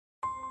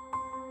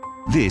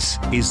This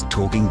is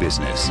Talking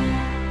Business.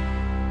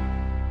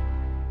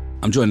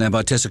 I'm joined now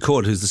by Tessa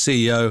Court, who's the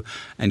CEO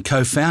and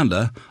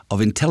co-founder of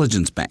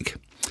Intelligence Bank.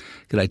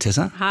 G'day,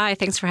 Tessa. Hi,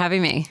 thanks for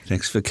having me.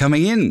 Thanks for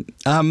coming in.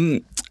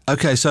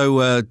 Okay,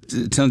 so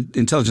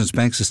Intelligence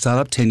Bank's a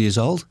startup, 10 years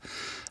old.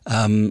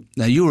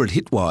 Now, you were at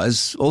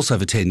Hitwise also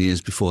for 10 years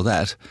before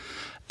that.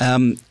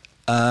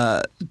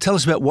 Tell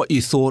us about what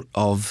you thought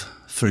of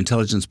for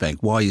Intelligence Bank,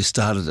 why you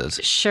started it.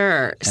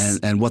 Sure.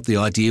 And what the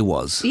idea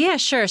was. Yeah,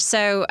 sure.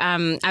 So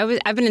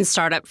I've been in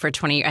startup for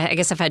 20 years. I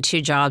guess I've had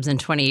 2 jobs in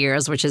 20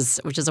 years, which is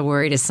a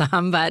worry to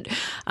some, but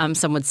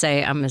some would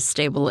say I'm a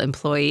stable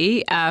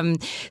employee.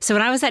 So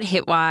when I was at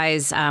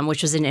Hitwise,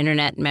 which was an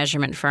internet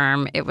measurement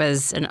firm, it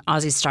was an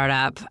Aussie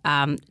startup,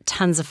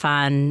 tons of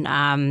fun,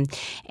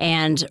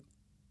 and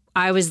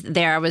I was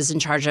there. I was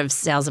in charge of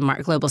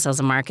global sales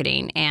and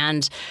marketing.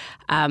 And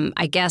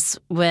I guess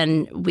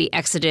when we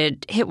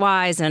exited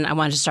Hitwise and I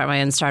wanted to start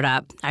my own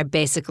startup, I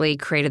basically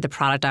created the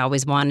product I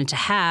always wanted to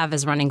have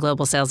as running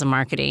global sales and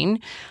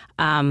marketing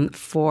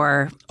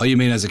for... Oh, you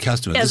mean as a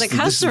customer? As a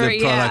customer, this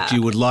is the product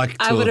you would like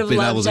to have been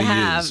able to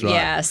use, right?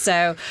 Yeah.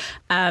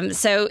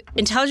 So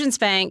Intelligence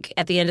Bank,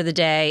 at the end of the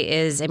day,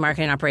 is a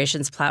marketing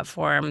operations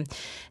platform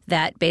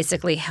that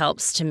basically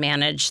helps to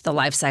manage the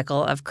life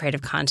cycle of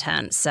creative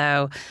content.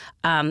 So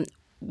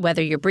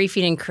whether you're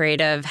briefing in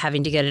creative,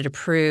 having to get it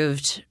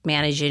approved,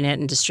 managing it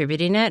and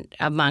distributing it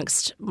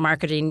amongst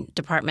marketing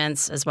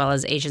departments as well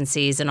as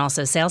agencies and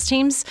also sales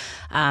teams,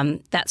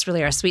 that's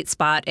really our sweet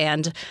spot.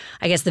 And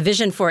I guess the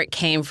vision for it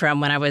came from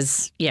when I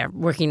was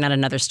working at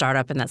another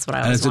startup, and that's what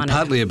I always wanted. And is it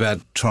partly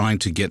about trying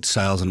to get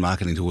sales and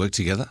marketing to work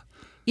together?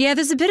 Yeah,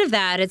 there's a bit of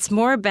that. It's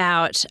more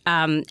about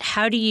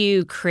how do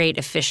you create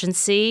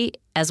efficiency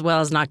as well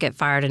as not get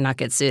fired and not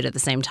get sued at the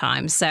same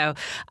time. So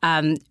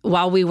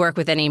while we work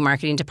with any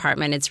marketing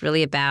department, it's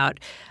really about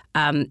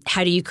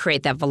how do you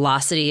create that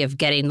velocity of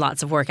getting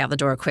lots of work out the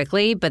door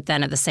quickly, but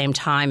then at the same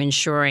time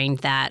ensuring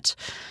that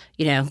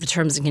the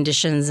terms and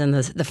conditions and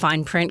the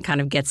fine print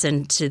kind of gets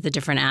into the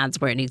different ads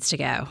where it needs to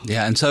go.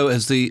 Yeah, and so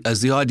as the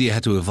idea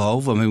had to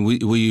evolve, I mean,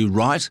 were you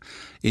right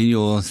in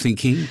your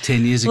thinking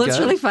 10 years ago? Well, it's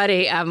really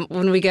funny.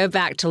 When we go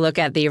back to look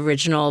at the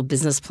original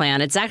business plan,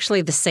 it's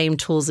actually the same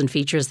tools and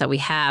features that we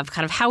have.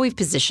 Kind of how we've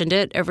positioned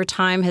it over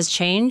time has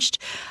changed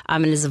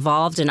and has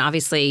evolved. And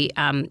obviously,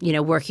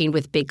 working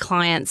with big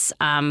clients,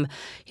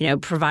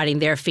 providing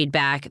their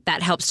feedback,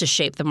 that helps to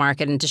shape the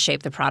market and to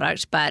shape the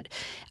product. But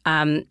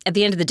at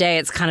the end of the day,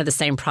 it's kind of the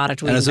same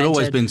product we invented. And has it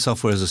always been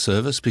software as a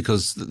service?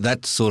 Because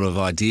that sort of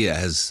idea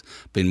has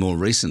been more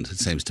recent, it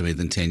seems to me,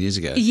 than 10 years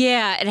ago.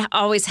 Yeah, it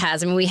always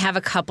has. I mean, we have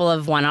a couple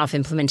of one-off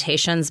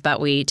implementations,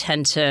 but we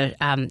tend to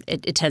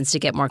it tends to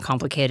get more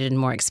complicated and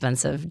more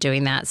expensive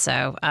doing that.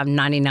 So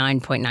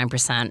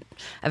 99.9%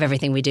 of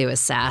everything we do is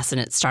SaaS,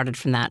 and it started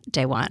from that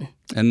day one.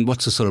 And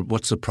what's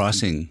the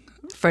pricing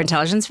for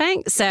Intelligence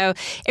Bank? So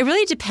it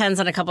really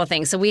depends on a couple of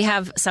things. So we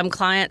have some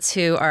clients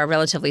who are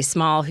relatively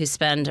small who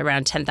spend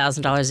around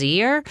 $10,000 a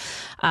year.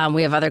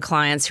 We have other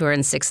clients who are in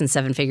 6- and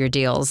 7-figure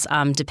deals,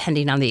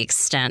 depending on the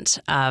extent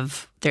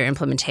of their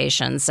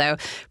implementation. So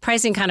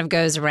pricing kind of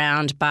goes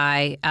around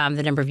by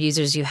the number of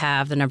users you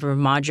have, the number of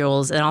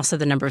modules, and also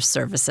the number of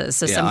services.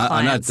 So some clients...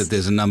 I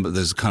know that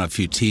there's kind of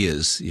few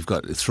tiers. You've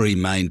got 3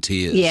 main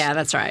tiers. Yeah,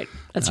 that's right.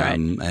 That's right.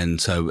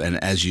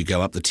 And as you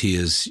go up the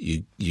tiers,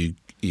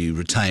 you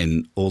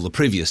retain all the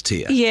previous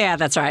tier. Yeah,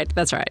 that's right.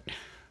 That's right.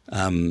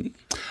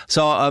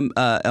 So I'm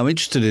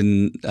interested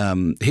in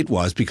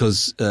Hitwise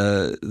because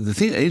the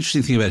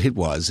interesting thing about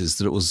Hitwise is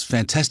that it was a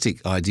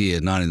fantastic idea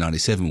in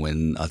 1997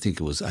 when I think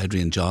it was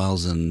Adrian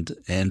Giles and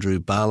Andrew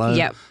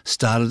Barlow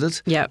started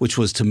it, which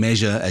was to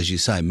measure, as you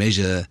say,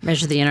 measure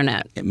the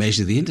internet.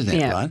 Measure the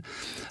internet, right?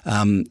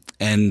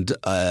 And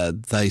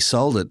they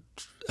sold it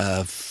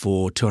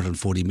for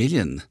 $240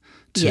 million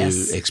to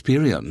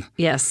Experian.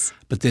 Yes.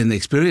 But then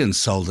Experian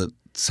sold it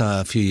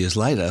a few years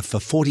later for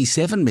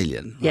 $47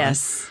 million. Right?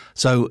 Yes.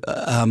 So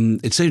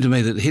it seemed to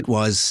me that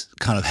Hitwise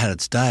kind of had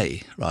its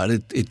day,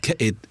 right?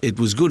 It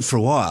was good for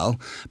a while,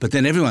 but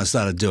then everyone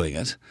started doing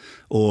it,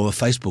 or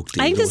Facebook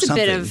did. I think there's a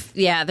bit of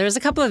there's a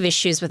couple of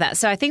issues with that.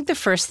 So I think the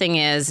first thing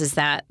is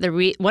that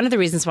one of the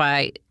reasons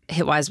why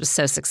Hitwise was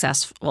so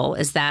successful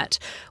is that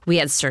we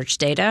had search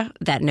data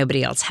that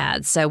nobody else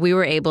had. So we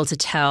were able to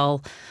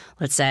tell,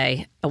 let's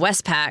say, a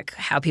Westpac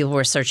how people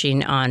were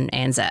searching on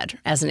ANZ,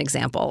 as an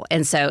example.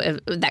 And so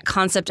that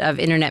concept of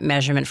internet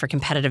measurement for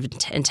competitive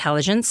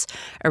intelligence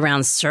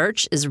around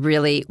search is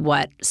really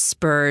what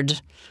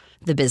spurred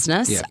the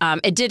business. Yeah.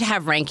 It did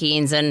have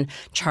rankings and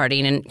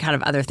charting and kind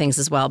of other things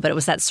as well, but it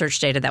was that search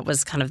data that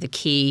was kind of the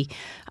key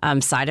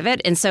side of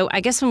it. And so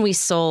I guess when we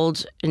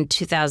sold in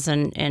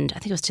 2000, and I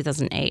think it was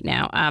 2008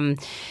 now,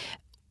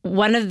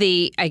 one of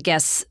the, I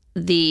guess,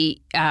 the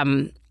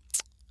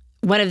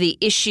one of the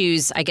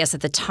issues, I guess,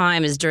 at the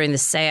time is during the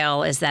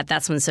sale is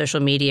that's when social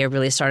media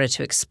really started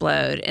to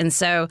explode. And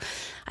so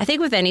I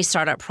think with any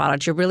startup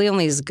product, you're really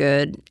only as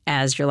good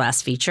as your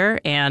last feature,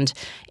 and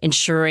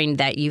ensuring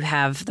that you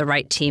have the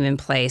right team in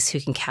place who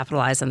can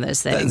capitalize on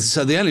those things.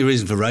 So the only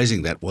reason for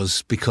raising that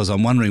was because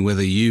I'm wondering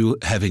whether you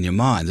have in your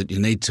mind that you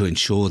need to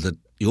ensure that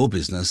your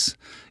business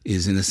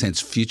is, in a sense,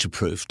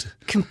 future-proofed.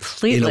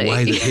 Completely. In a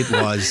way that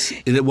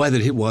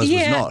Hitwise was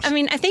not. I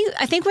mean, I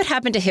think what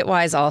happened to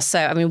Hitwise also,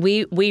 I mean,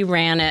 we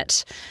ran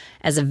it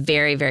as a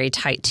very, very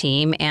tight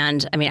team.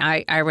 And I mean,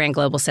 I ran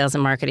global sales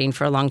and marketing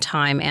for a long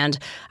time, and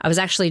I was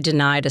actually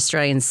denied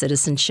Australian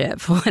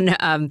citizenship when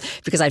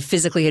because I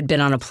physically had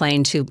been on a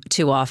plane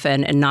too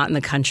often and not in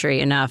the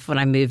country enough when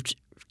I moved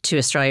to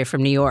Australia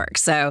from New York.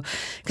 So,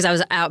 because I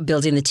was out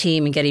building the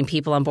team and getting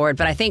people on board.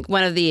 But I think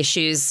one of the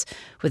issues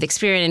with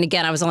Experian, and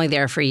again, I was only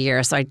there for a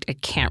year, so I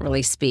can't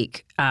really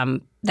speak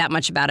that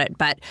much about it.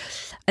 But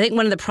I think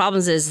one of the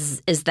problems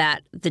is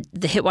that the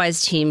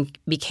Hitwise team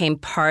became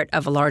part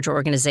of a larger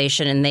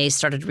organization, and they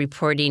started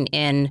reporting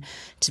in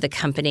to the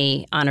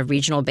company on a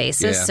regional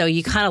basis. Yeah. So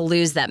you kind of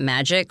lose that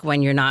magic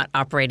when you're not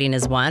operating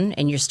as one,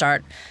 and you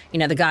start,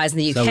 the guys in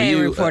the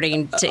UK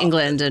reporting to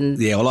England. And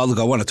yeah, well, look,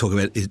 I want to talk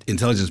about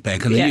Intelligence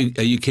Bank. And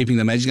are you keeping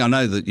the magic? I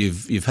know that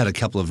you've had a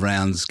couple of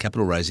rounds,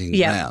 capital raising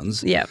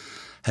rounds. Yeah.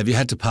 Have you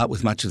had to part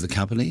with much of the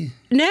company?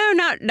 No,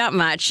 not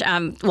much.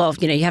 Well,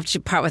 you have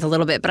to part with a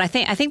little bit, but I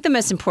think the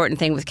most important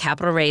thing with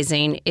capital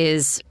raising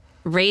is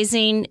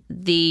raising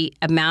the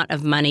amount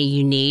of money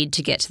you need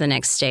to get to the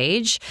next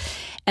stage.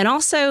 And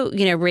also,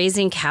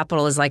 raising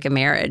capital is like a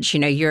marriage.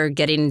 You're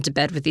getting into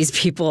bed with these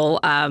people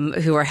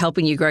who are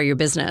helping you grow your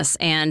business.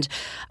 And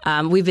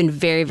we've been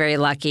very, very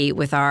lucky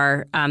with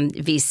our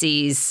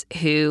VCs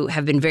who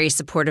have been very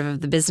supportive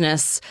of the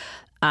business.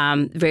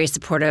 Very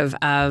supportive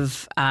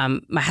of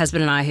my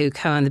husband and I, who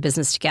co-own the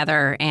business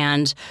together,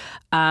 and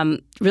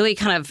really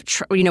kind of,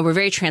 we're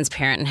very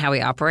transparent in how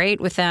we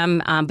operate with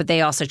them, but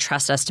they also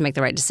trust us to make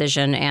the right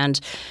decision. And,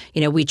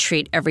 we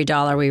treat every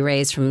dollar we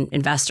raise from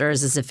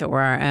investors as if it were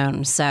our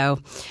own. So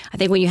I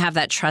think when you have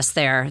that trust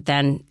there,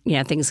 then,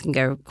 things can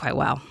go quite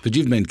well. But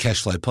you've been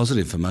cash flow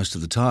positive for most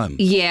of the time.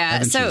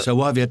 Yeah. So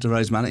why have you had to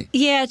raise money?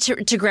 Yeah,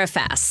 to grow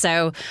fast.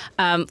 So,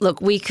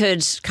 look, we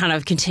could kind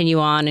of continue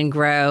on and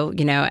grow,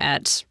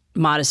 at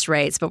modest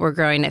rates, but we're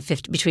growing at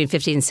between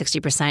 50 and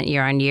 60%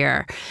 year on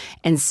year.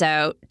 And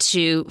so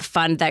to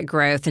fund that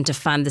growth and to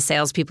fund the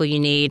salespeople you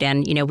need,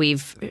 and,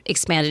 we've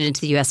expanded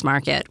into the U.S.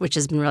 market, which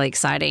has been really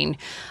exciting.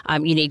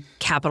 You need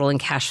capital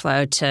and cash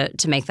flow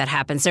to make that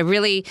happen. So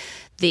really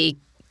the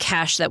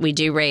cash that we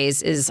do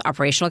raise is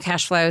operational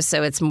cash flow.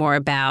 So it's more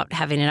about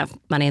having enough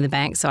money in the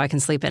bank so I can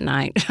sleep at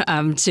night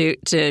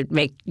to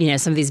make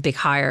some of these big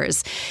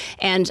hires.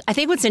 And I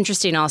think what's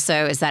interesting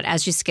also is that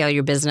as you scale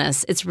your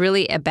business, it's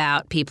really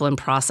about people and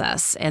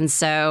process. And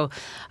so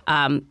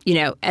when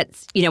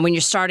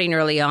you're starting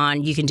early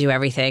on, you can do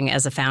everything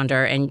as a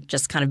founder and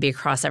just kind of be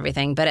across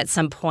everything. But at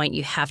some point,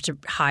 you have to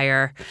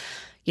hire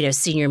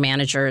senior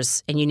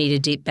managers, and you need a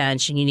deep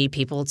bench, and you need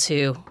people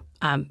to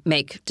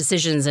make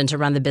decisions and to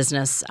run the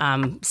business,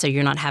 so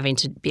you're not having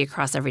to be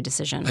across every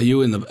decision. Are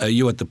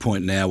you at the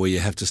point now where you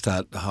have to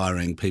start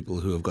hiring people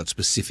who have got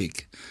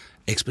specific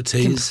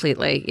expertise?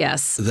 Completely,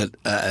 yes. That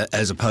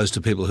as opposed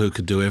to people who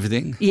could do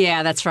everything?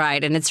 Yeah, that's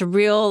right, and it's a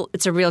real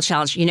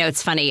challenge.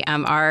 It's funny.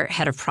 Our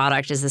head of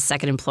product is the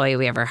second employee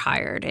we ever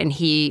hired, and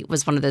he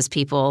was one of those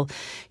people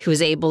who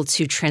was able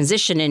to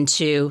transition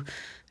into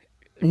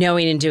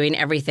knowing and doing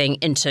everything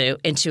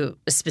into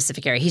a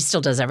specific area. He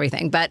still does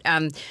everything, but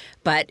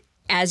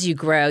as you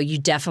grow, you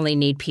definitely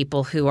need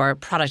people who are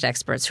product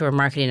experts, who are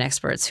marketing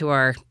experts, who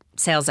are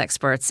sales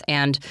experts,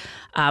 and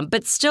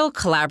but still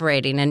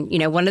collaborating. And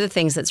one of the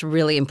things that's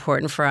really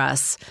important for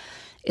us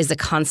is the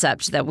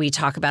concept that we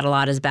talk about a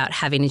lot is about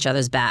having each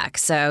other's back.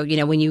 So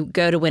when you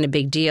go to win a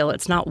big deal,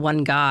 it's not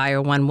one guy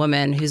or one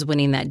woman who's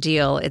winning that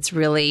deal. It's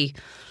really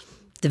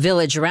the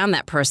village around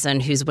that person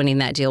who's winning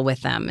that deal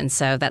with them. And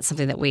so that's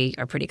something that we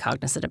are pretty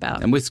cognizant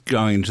about. And with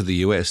going to the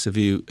US, have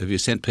you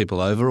sent people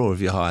over, or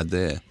have you hired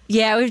there?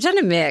 Yeah, we've done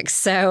a mix.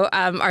 So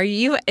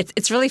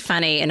it's really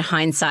funny in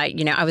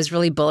hindsight. I was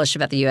really bullish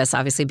about the U.S.,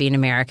 obviously being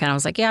American. I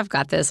was like, yeah, I've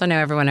got this. I know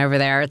everyone over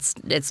there.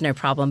 It's no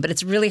problem. But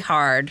it's really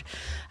hard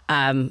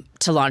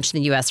to launch in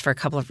the U.S. for a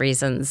couple of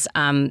reasons.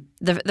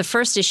 The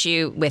first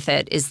issue with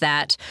it is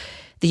that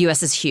the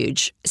U.S. is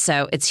huge.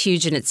 So it's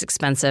huge and it's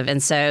expensive.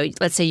 And so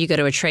let's say you go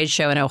to a trade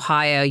show in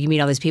Ohio, you meet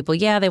all these people.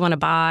 Yeah, they want to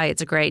buy.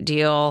 It's a great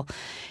deal.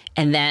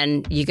 And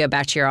then you go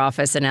back to your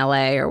office in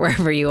L.A. or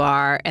wherever you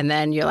are, and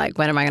then you're like,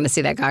 when am I going to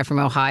see that guy from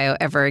Ohio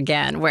ever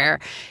again? Where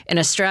in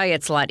Australia,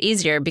 it's a lot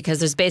easier because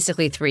there's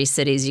basically 3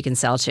 cities you can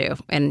sell to.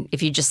 And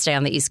if you just stay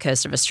on the east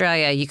coast of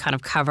Australia, you kind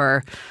of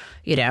cover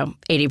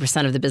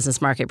 80% of the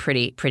business market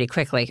pretty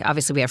quickly.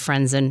 Obviously, we have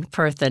friends in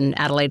Perth and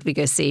Adelaide we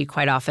go see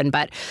quite often,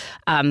 but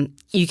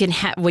you can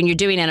when you're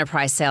doing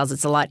enterprise sales,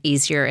 it's a lot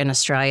easier in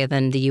Australia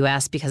than the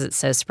US because it's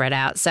so spread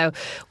out. So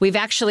we've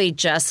actually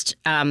just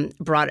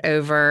brought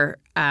over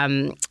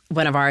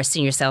one of our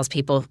senior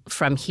salespeople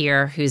from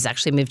here who's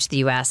actually moved to the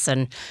US,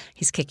 and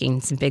he's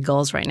kicking some big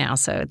goals right now.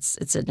 So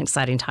it's an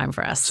exciting time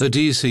for us. So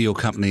do you see your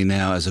company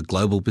now as a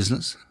global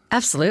business?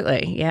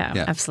 Absolutely. Yeah,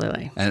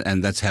 absolutely.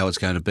 And that's how it's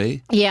going to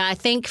be? Yeah, I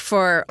think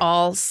for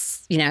all,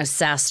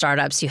 SaaS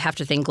startups, you have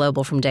to think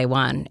global from day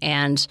one.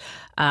 And,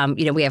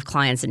 we have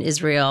clients in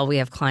Israel, we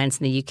have clients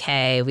in the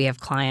UK, we have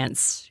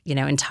clients, in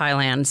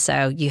Thailand.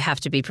 So you have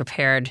to be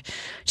prepared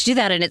to do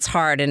that. And it's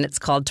hard, and it's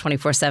called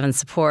 24/7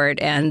 support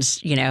and,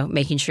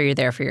 making sure you're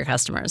there for your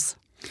customers.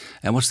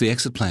 And what's the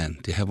exit plan?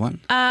 Do you have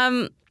one?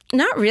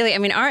 Not really. I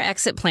mean, our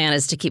exit plan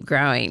is to keep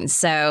growing.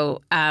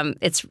 So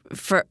it's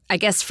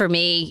for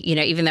me,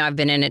 even though I've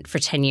been in it for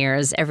 10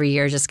 years, every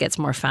year just gets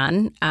more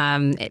fun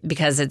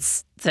because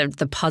it's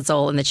the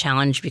puzzle and the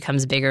challenge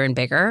becomes bigger and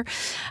bigger.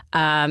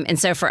 And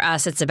so for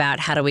us, it's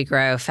about how do we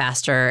grow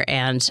faster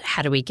and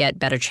how do we get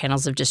better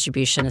channels of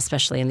distribution,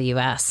 especially in the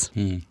U.S.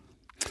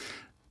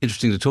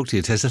 Interesting to talk to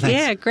you, Tessa. Thanks.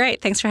 Yeah,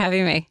 great. Thanks for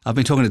having me. I've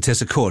been talking to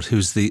Tessa Court,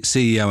 who's the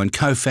CEO and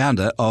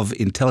co-founder of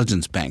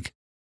Intelligence Bank.